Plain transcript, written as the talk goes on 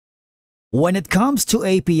When it comes to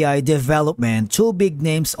API development, two big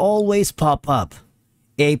names always pop up: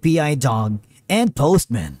 Apidog and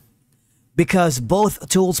Postman, because both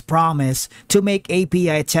tools promise to make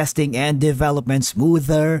API testing and development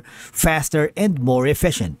smoother, faster, and more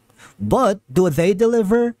efficient. But do they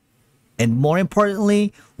deliver? And more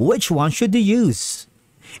importantly, which one should you use?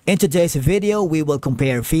 In today's video, we will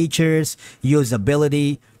compare features,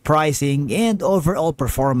 usability, pricing, and overall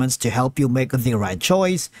performance to help you make the right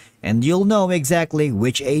choice, and you'll know exactly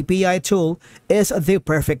which API tool is the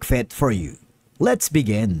perfect fit for you. Let's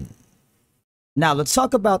begin. Now let's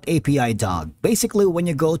talk about Apidog. Basically, when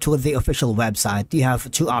you go to the official website, you have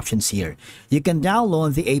two options here. You can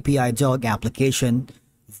download the Apidog application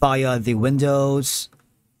via the Windows,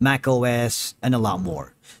 Mac OS, and a lot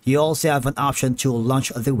more. You also have an option to launch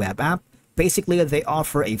the web app. Basically, they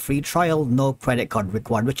offer a free trial, no credit card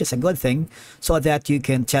required, which is a good thing, so that you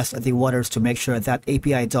can test the waters to make sure that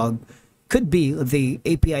Apidog could be the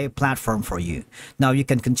API platform for you. Now you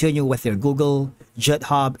can continue with your Google,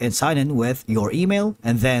 GitHub, and sign in with your email.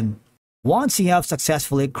 And then once you have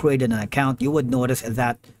successfully created an account, you would notice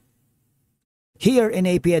that here in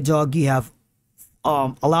Apidog, you have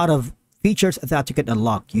a lot of features that you can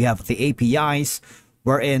unlock. You have the APIs,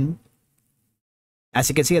 wherein, as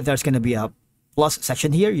you can see, there's going to be a plus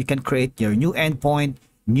section here. You can create your new endpoint,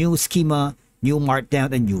 new schema, new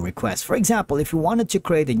markdown, and new request. For example, if you wanted to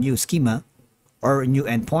create a new schema or a new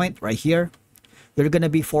endpoint right here, you're going to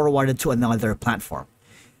be forwarded to another platform.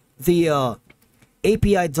 The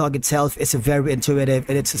Apidog itself is very intuitive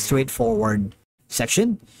and it's a straightforward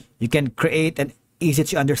section. You can create an easy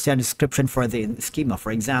to understand description for the schema.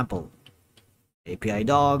 For example,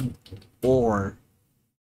 Apidog or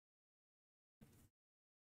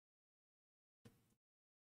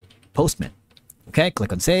Postman. Okay,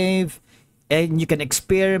 click on save, and you can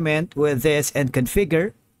experiment with this and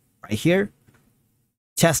configure right here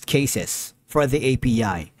test cases for the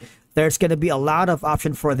API. There's going to be a lot of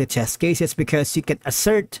option for the test cases because you can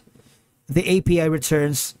assert the API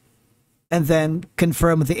returns and then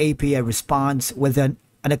confirm the API response within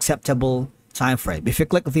an acceptable time frame. If you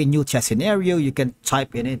click the new test scenario, you can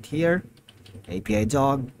type in it here,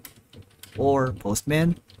 Apidog or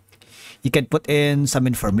Postman. You can put in some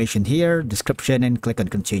information here, description, and click on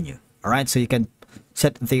continue. All right, so you can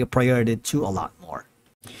set the priority to a lot more.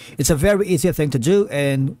 It's a very easy thing to do,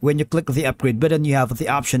 and when you click the upgrade button, you have the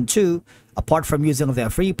option to, apart from using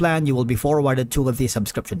the free plan, you will be forwarded to the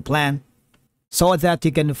subscription plan so that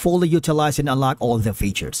you can fully utilize and unlock all the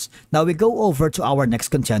features. Now we go over to our next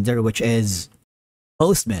contender, which is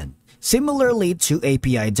Postman. Similarly to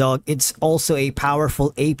Apidog, it's also a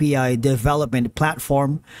powerful API development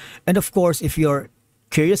platform. And of course, if you're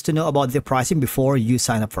curious to know about the pricing before you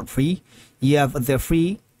sign up for free, you have the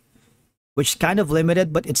free, which is kind of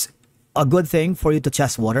limited, but it's a good thing for you to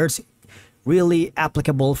test waters. Really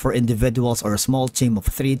applicable for individuals or a small team of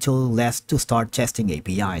 3 to less to start testing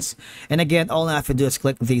APIs. And again, all I have to do is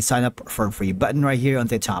click the sign up for free button right here on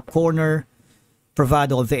the top corner.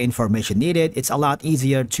 Provide all the information needed. It's a lot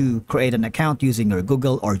easier to create an account using your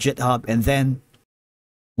Google or GitHub, and then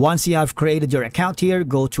once you have created your account here,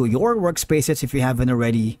 go to your workspaces. If you haven't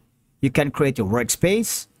already, you can create your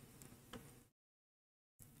workspace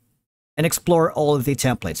and explore all of the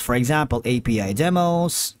templates. For example, API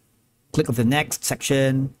demos. Click on the next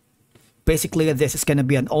section. Basically, this is going to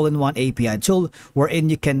be an all-in-one API tool wherein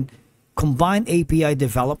you can combine API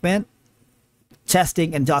development,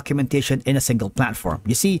 testing, and documentation in a single platform.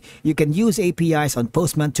 You see, you can use APIs on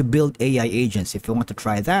Postman to build AI agents if you want to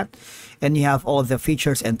try that. And you have all the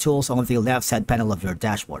features and tools on the left side panel of your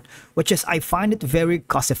dashboard, which is, I find it very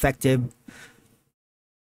cost effective.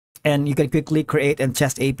 And you can quickly create and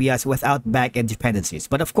test APIs without backend dependencies.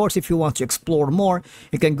 But of course, if you want to explore more,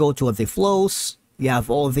 you can go to the flows. You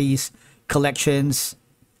have all these collections,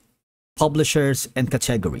 publishers, and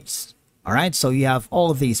categories. All right, so you have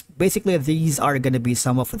all of these. Basically, these are going to be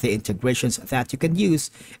some of the integrations that you can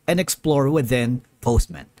use and explore within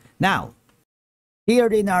Postman. Now, here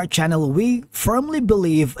in our channel, we firmly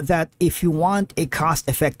believe that if you want a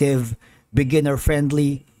cost-effective,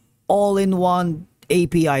 beginner-friendly, all-in-one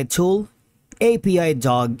API tool,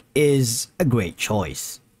 Apidog is a great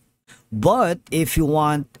choice. But if you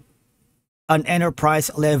want an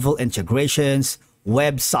enterprise-level integrations,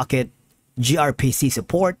 WebSocket, gRPC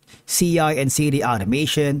support, CI and CD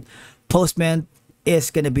automation, Postman is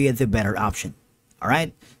going to be the better option. All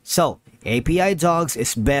right, so Apidog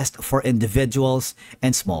is best for individuals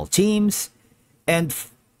and small teams, and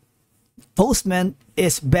Postman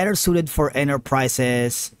is better suited for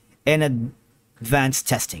enterprises and advanced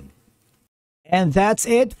testing. And that's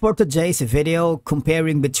it for today's video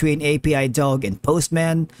comparing between API Dog and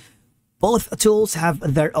Postman. Both tools have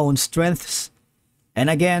their own strengths. And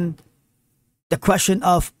again, the question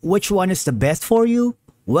of which one is the best for you?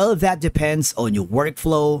 Well, that depends on your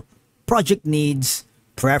workflow, project needs,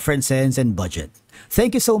 preferences, and budget.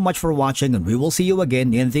 Thank you so much for watching, and we will see you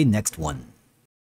again in the next one.